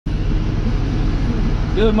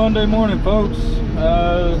Good Monday morning, folks.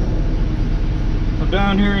 I'm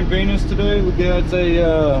down here in Venus today. We got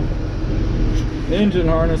a engine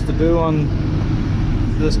harness to do on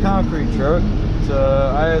this concrete truck. It's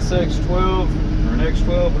a ISX12 or an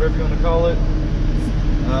X12, whatever you want to call it.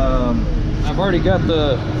 I've already got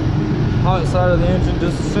the hot side of the engine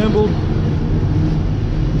disassembled.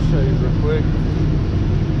 I'll show you real quick.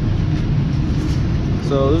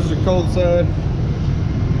 So this is your cold side.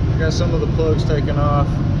 Got some of the plugs taken off.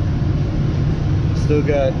 Still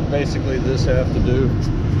got basically this half to do.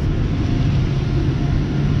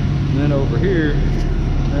 And then over here,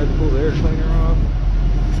 I had to pull the air cleaner off.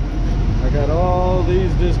 I got all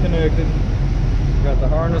these disconnected. Got the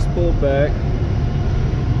harness pulled back.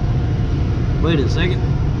 Wait a second.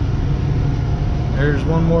 There's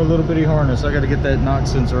one more little bitty harness. I got to get that knock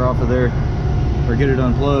sensor off of there, or get it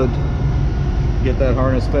unplugged. Get that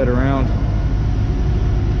harness fed around.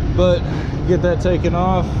 But get that taken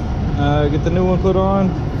off, get the new one put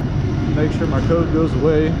on, make sure my code goes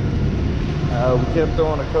away. We kept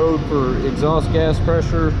throwing a code for exhaust gas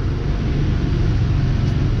pressure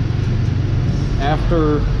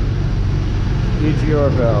after EGR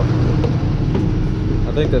valve.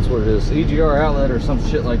 I think that's what it is, EGR outlet or some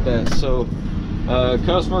shit like that. So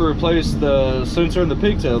customer replaced the sensor in the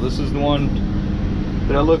pigtail. This is the one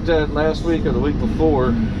that I looked at last week or the week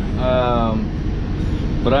before.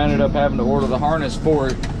 But I ended up having to order the harness for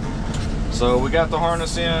it. So we got the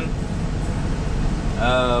harness in.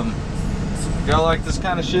 If y'all like this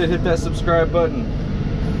kind of shit, hit that subscribe button.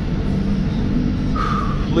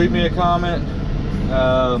 Leave me a comment.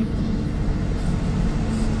 I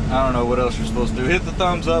don't know what else you're supposed to do. Hit the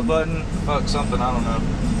thumbs up button. Fuck something, I don't know.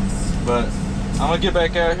 But I'm gonna get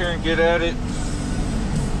back out here and get at it.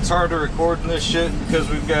 It's hard to record in this shit because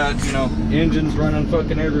we've got, you know, engines running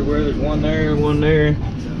fucking everywhere. There's one there,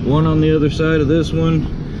 one on the other side of this one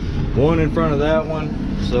in front of that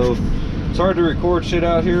one. So it's hard to record shit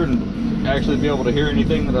out here and actually be able to hear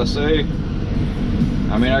anything that I say.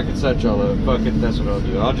 I mean, I can set y'all up. Fuck it, that's what I'll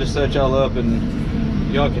do. I'll just set y'all up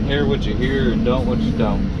and y'all can hear what you hear and don't what you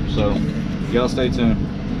don't. So y'all stay tuned.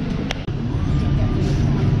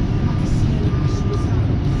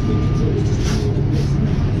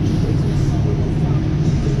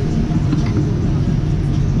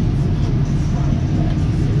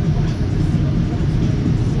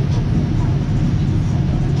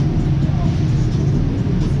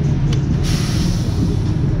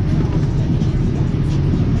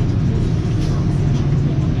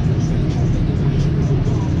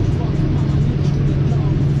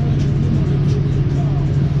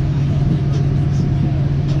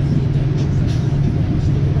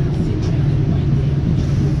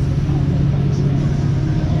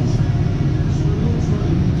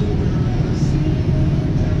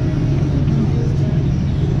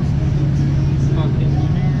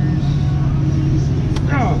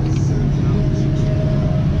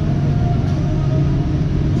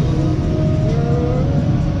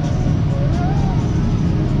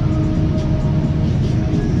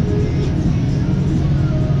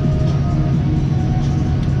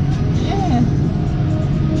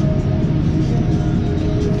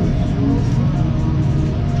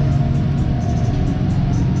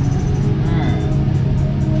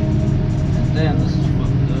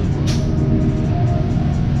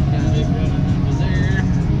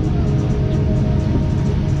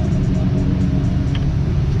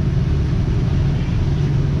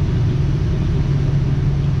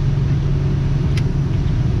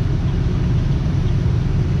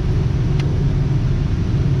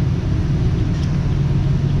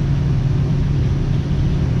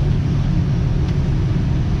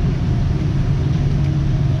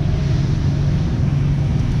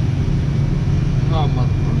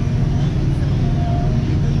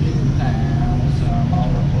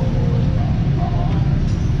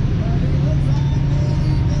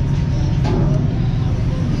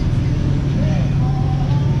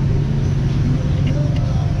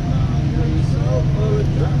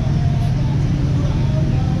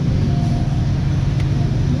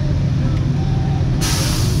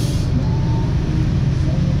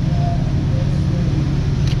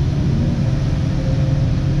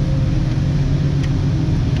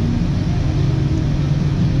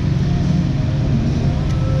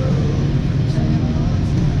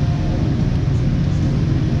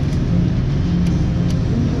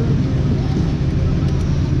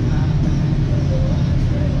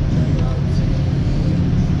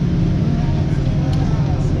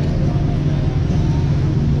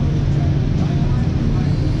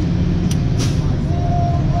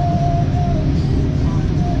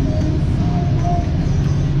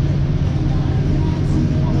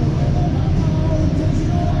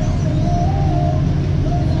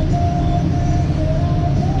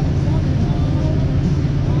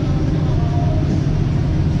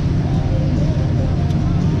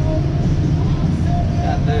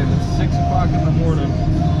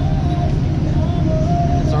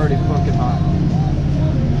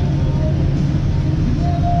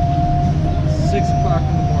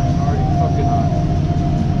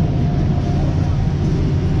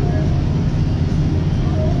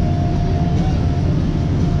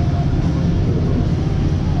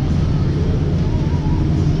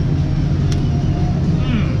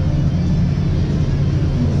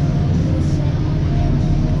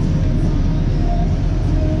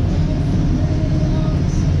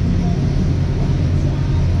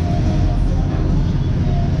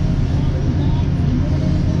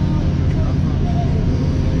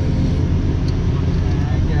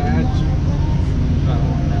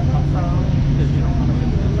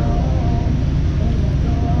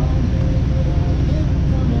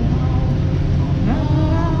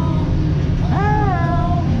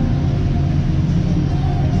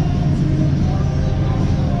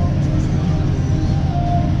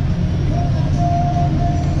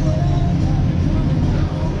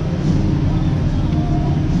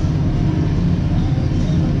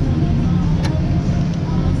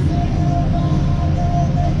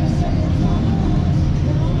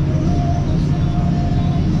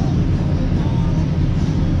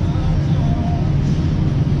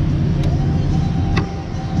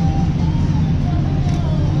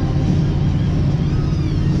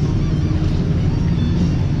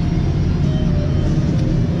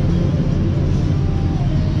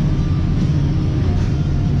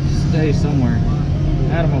 space somewhere.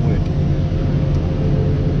 Out of my way.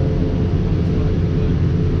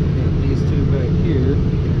 Got these two back here.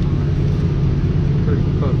 Pretty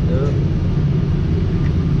fucked up.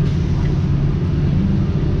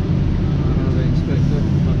 How they expect that to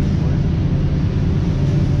fucking work.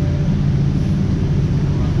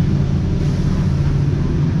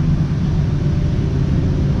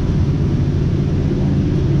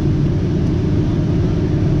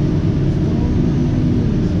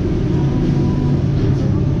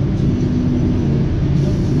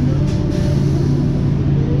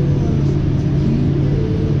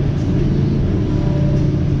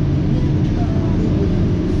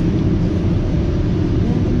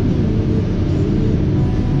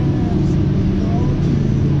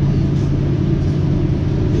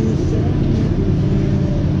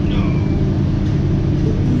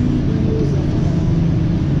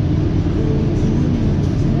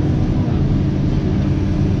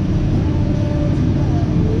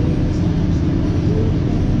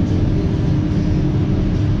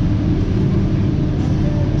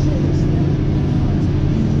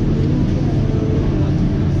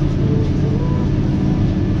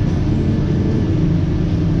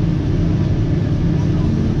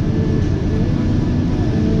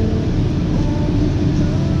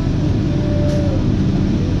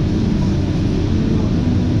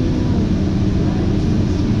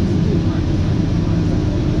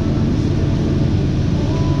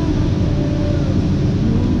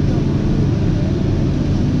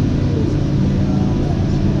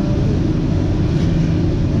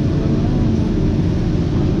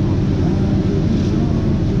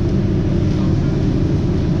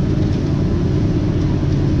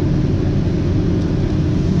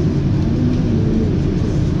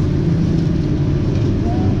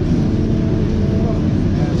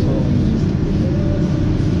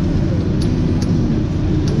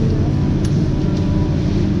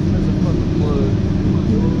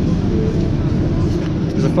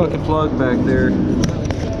 Fucking plug back there. I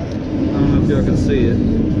don't know if y'all can see it.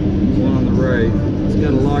 One on the right. It's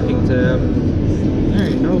got a locking tab. There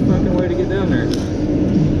ain't no fucking way to get down there.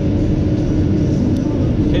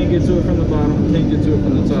 Can't get to it from the bottom. Can't get to it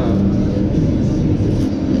from the top.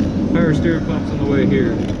 Power steering pump's in the way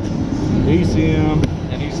here. ECM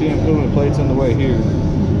and ECM coolant plates in the way here.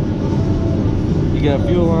 You got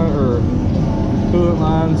fuel line or coolant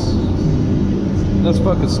lines. That's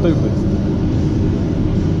fucking stupid.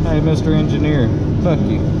 Hey, Mr. Engineer, fuck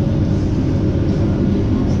you.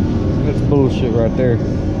 That's bullshit right there.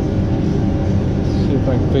 Let's see if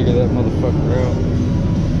I can figure that motherfucker out.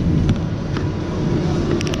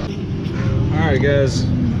 Alright guys,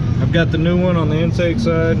 I've got the new one on the intake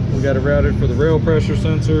side. We got it routed for the rail pressure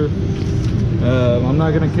sensor. I'm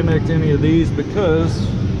not going to connect any of these because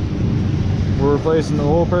we're replacing the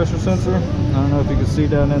oil pressure sensor. I don't know if you can see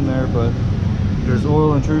down in there, but there's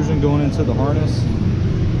oil intrusion going into the harness.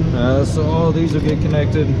 So all of these will get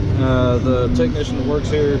connected. The technician that works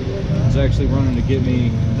here is actually running to get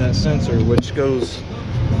me that sensor, which goes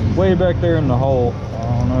way back there in the hole.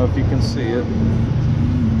 I don't know if you can see it.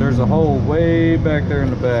 There's a hole way back there in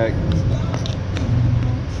the back.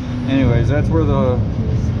 Anyways, that's where the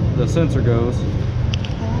sensor goes.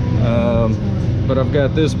 But I've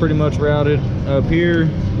got this pretty much routed up here.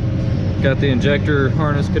 Got the injector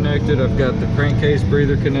harness connected. I've got the crankcase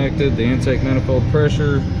breather connected, the intake manifold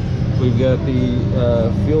pressure. We've got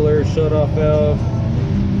the fuel air shutoff valve,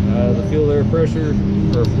 the fuel air pressure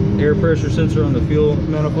or air pressure sensor on the fuel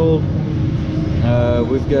manifold.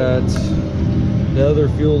 We've got the other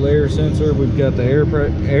fuel air sensor. We've got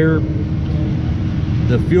the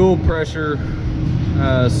the fuel pressure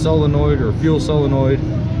solenoid or fuel solenoid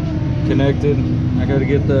connected. I got to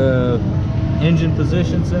get the engine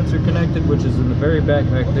position sensor connected, which is in the very back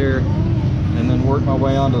there, and then work my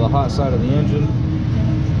way onto the hot side of the engine.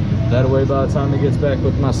 That way, by the time it gets back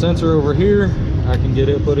with my sensor over here, I can get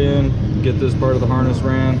it put in, get this part of the harness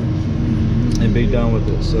ran, and be done with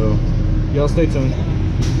it. So y'all stay tuned.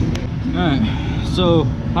 All right, so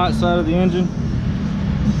hot side of the engine,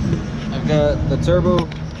 I've got the turbo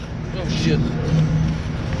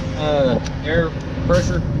air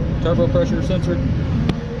pressure, turbo pressure sensor.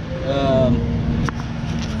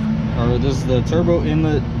 Or this is the turbo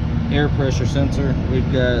inlet air pressure sensor. We've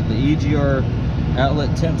got the EGR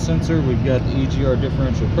outlet temp sensor. We've got the EGR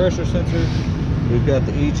differential pressure sensor. We've got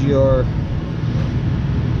the EGR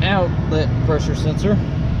outlet pressure sensor,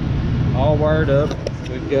 all wired up.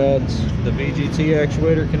 We've got the VGT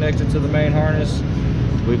actuator connected to the main harness.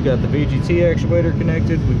 We've got the VGT actuator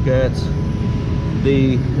connected. We've got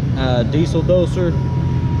the diesel doser.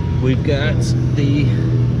 We've got the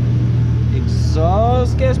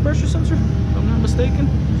exhaust gas pressure sensor, if I'm not mistaken.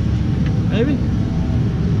 Maybe.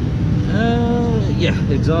 Yeah,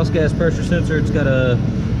 exhaust gas pressure sensor. It's got a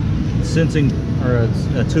sensing or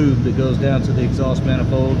a tube that goes down to the exhaust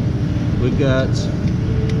manifold. We've got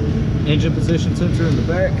engine position sensor in the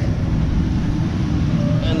back,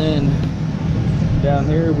 and then down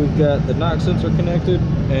here we've got the knock sensor connected,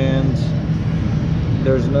 and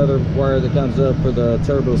there's another wire that comes up for the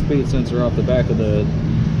turbo speed sensor off the back of the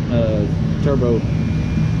turbo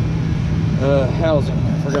housing.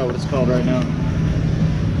 I forgot what it's called right now,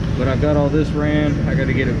 but I've got all this ran. I got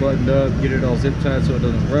to get it buttoned up, get it all zip tied so it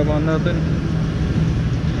doesn't rub on nothing,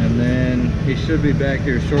 and then he should be back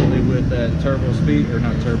here shortly with that turbo speed, or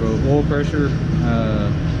not turbo, oil pressure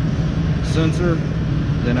sensor.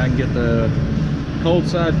 Then I can get the cold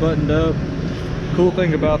side buttoned up. Cool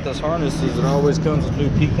thing about this harness is it always comes with new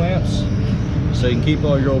P-clamps, so you can keep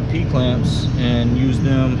all your old P-clamps and use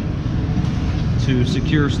them to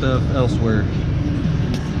secure stuff elsewhere.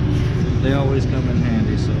 They always come in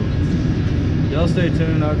handy, so y'all stay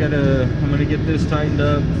tuned. I'm gonna get this tightened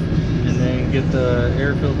up, and then get the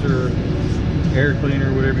air filter, air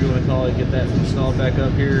cleaner, whatever you want to call it, get that installed back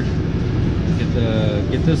up here.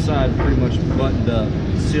 Get this side pretty much buttoned up,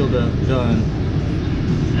 sealed up, done,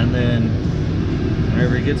 and then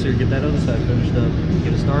whenever he gets here, get that other side finished up,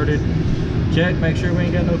 get it started, check, make sure we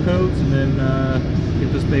ain't got no codes, and then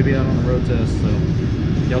get this baby out on the road test. So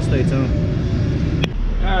y'all stay tuned.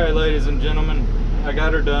 All right, ladies and gentlemen, I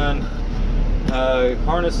got her done.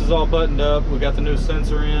 Harness is all buttoned up. We got the new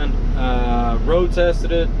sensor in. Road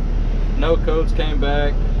tested it. No codes came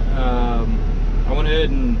back. I went ahead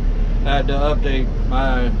and had to update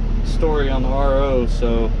my story on the RO,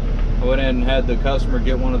 so I went ahead and had the customer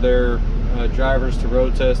get one of their drivers to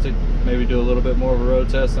road test it, maybe do a little bit more of a road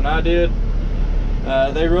test than I did.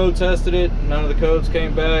 They road tested it. None of the codes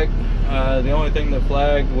came back. The only thing that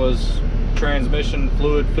flagged was transmission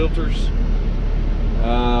fluid filters.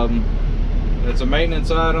 It's a maintenance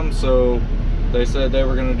item, so they said they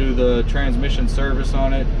were going to do the transmission service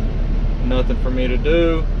on it. Nothing for me to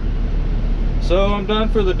do, so I'm done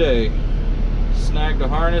for the day. Snagged the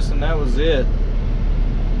harness, and that was it.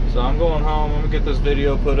 So I'm going home. I'm gonna get this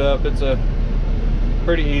video put up. It's a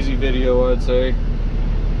pretty easy video, I'd say.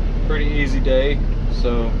 Pretty easy day.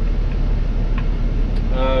 So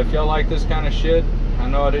if y'all like this kind of shit, I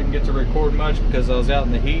know I didn't get to record much because I was out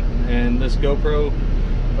in the heat, and this GoPro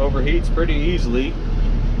overheats pretty easily,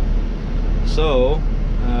 so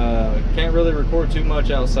can't really record too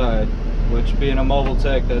much outside, which, being a mobile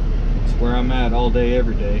tech, that's where I'm at all day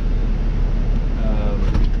every day.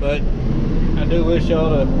 But I do wish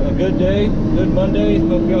y'all a good day, good Monday.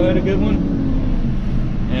 Hope y'all had a good one,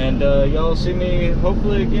 and y'all see me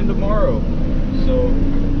hopefully again tomorrow. So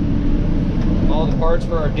all the parts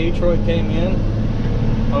for our Detroit came in.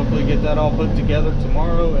 Hopefully get that all put together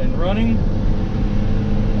tomorrow and running.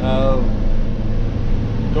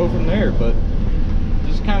 Go from there. But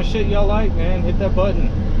just kind of shit y'all like, man, hit that button,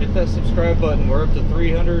 hit that subscribe button. We're up to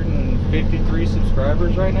 353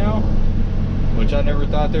 subscribers right now, which I never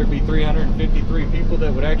thought there'd be 353 people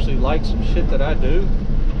that would actually like some shit that I do,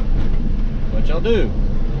 but y'all do.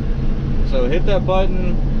 So hit that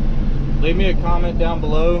button, leave me a comment down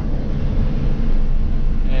below,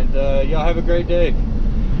 and y'all have a great day.